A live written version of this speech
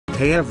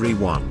Hey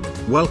everyone,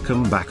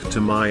 welcome back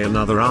to my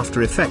another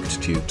After Effects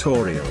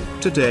tutorial.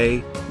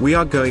 Today, we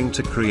are going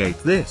to create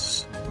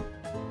this.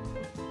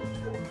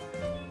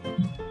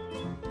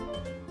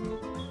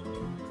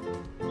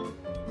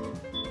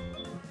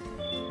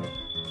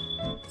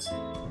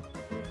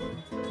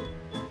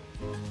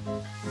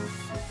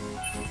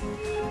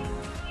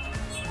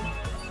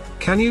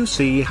 Can you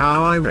see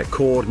how I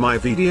record my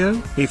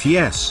video? If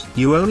yes,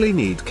 you only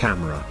need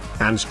camera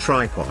and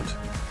tripod.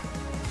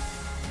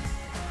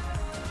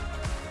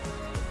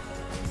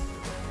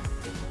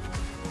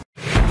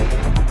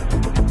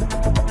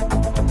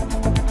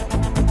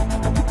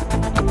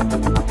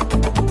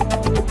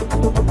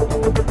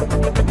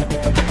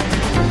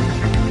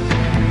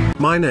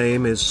 My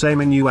name is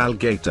Samuel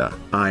Gator.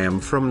 I am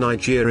from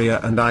Nigeria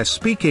and I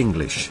speak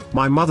English.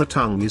 My mother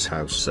tongue is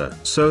Hausa,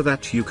 so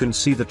that you can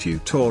see the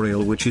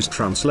tutorial which is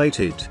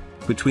translated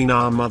between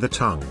our mother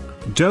tongue.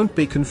 Don't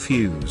be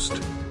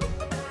confused.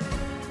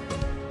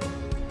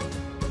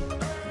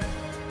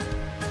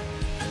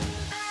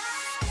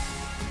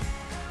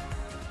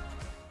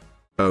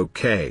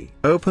 Okay,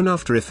 open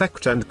After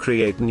Effects and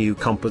create new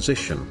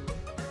composition.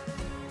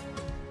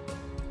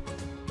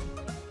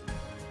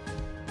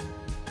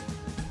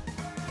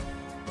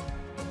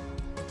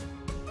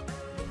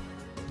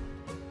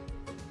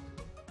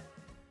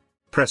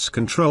 Press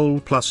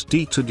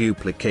Ctrl+D to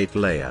duplicate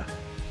layer.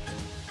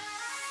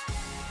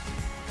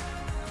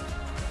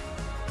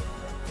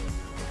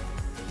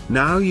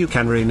 Now you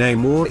can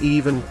rename or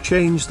even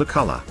change the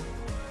color.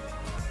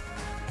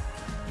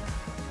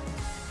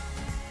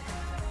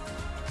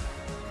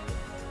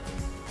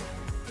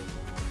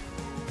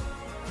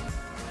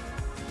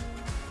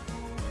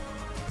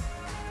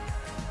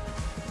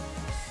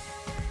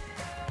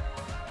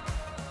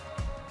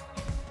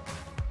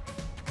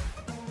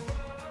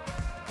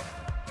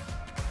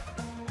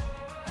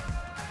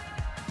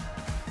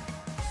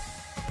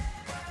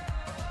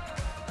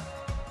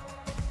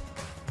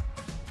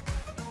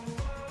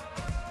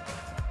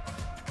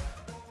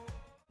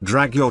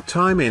 Drag your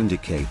time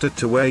indicator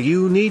to where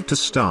you need to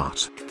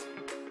start.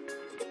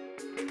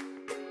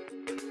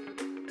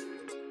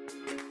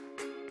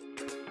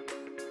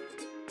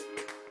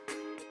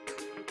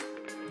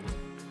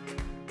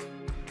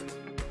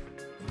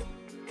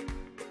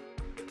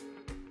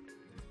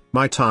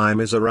 My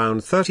time is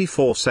around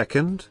 34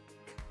 seconds.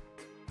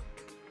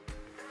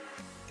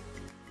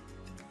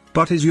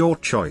 But is your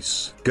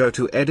choice. Go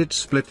to Edit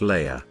Split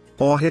Layer,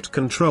 or hit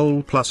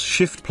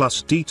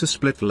Ctrl+Shift+D to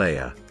split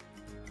layer.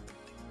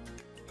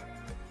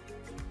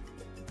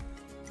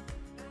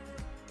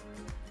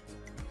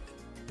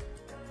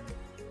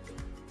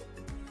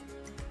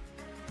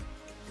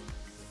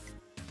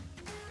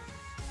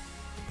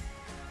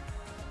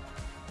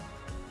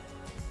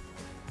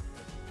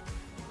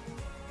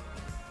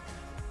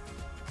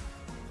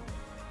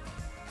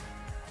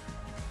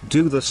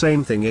 Do the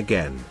same thing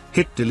again,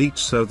 hit delete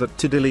so that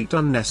to delete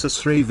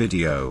unnecessary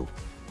video.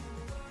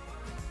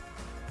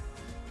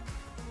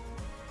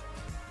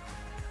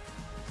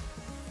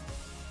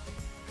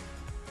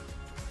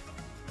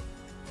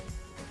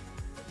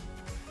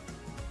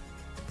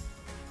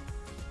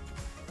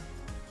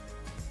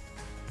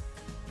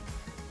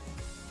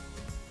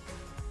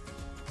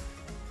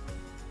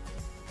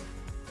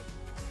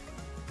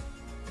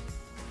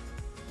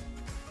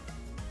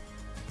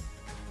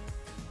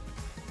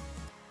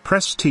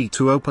 Press T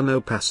to open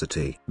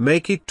opacity.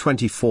 Make it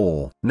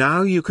 24.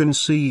 Now you can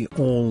see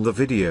all the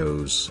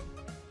videos.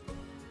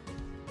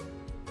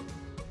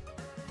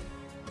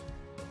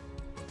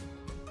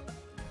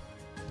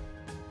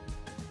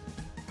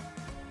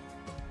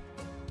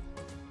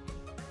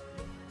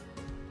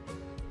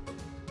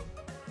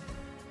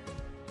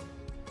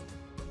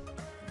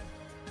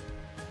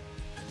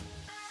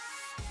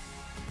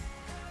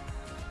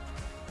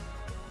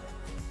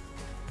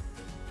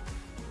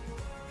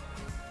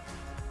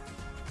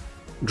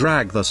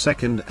 Drag the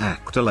second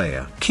actor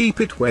layer.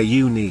 Keep it where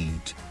you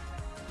need.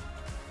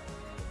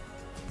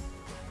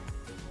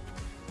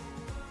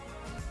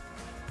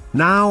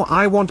 Now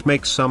I want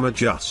make some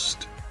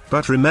adjust.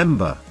 But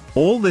remember,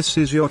 all this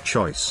is your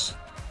choice.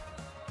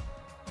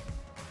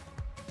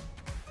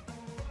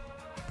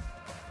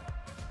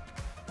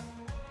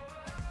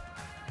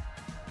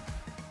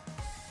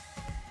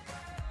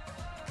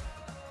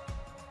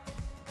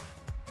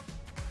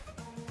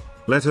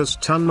 Let us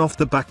turn off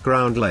the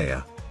background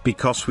layer,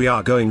 because we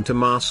are going to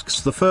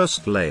mask the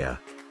first layer.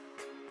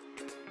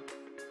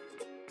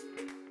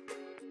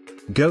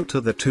 Go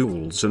to the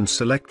tools and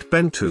select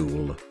pen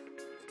tool.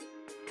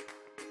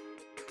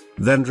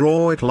 Then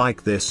draw it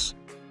like this.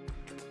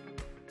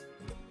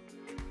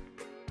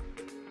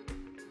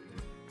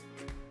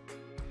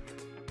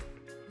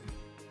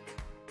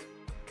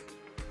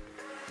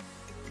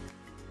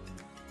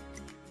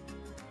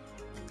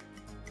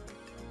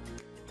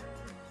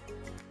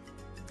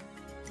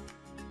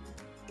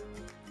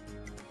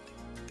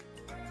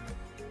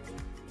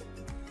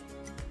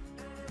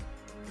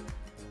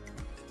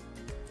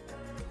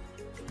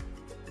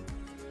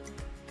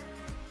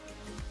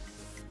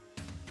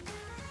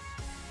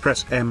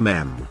 Press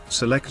MM.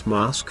 Select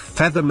mask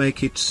feather,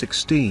 make it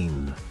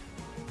 16.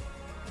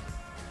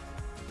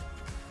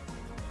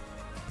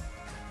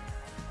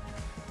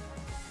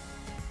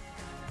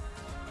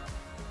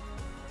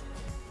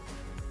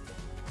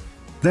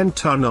 Then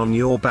turn on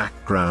your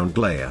background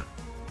layer.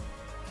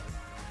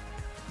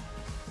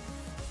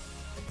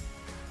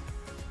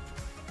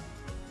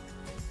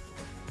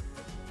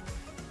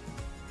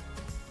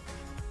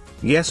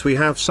 Yes, we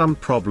have some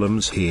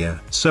problems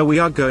here, so we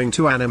are going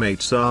to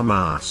animate our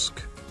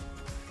mask.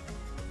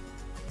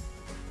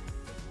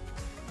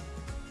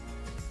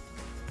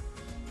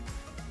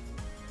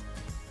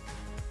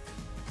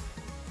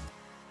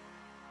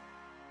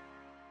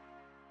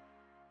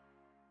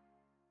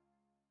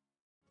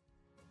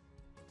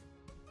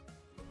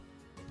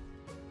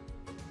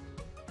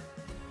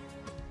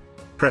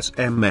 Press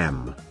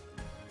MM.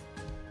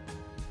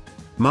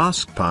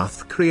 Mask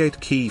path, create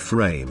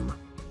keyframe.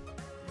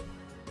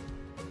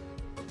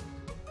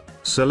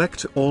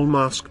 Select all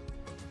mask.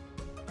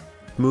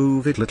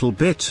 Move it little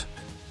bit.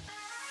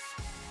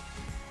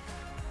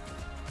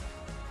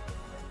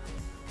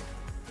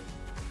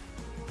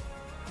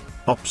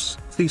 Ops,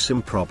 there's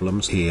some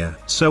problems here,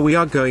 so we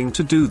are going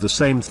to do the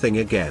same thing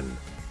again.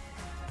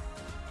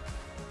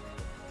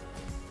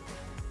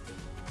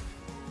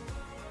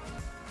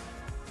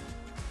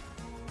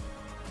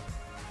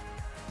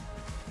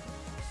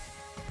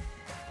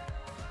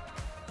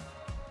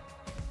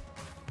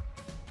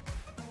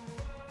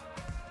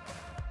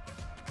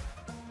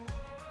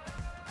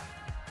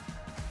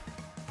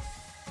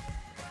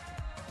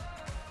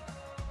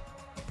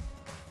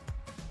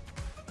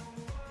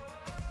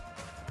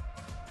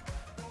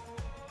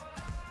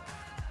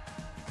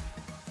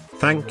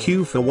 Thank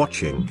you for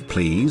watching.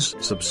 Please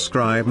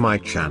subscribe my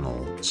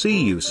channel.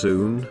 See you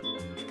soon.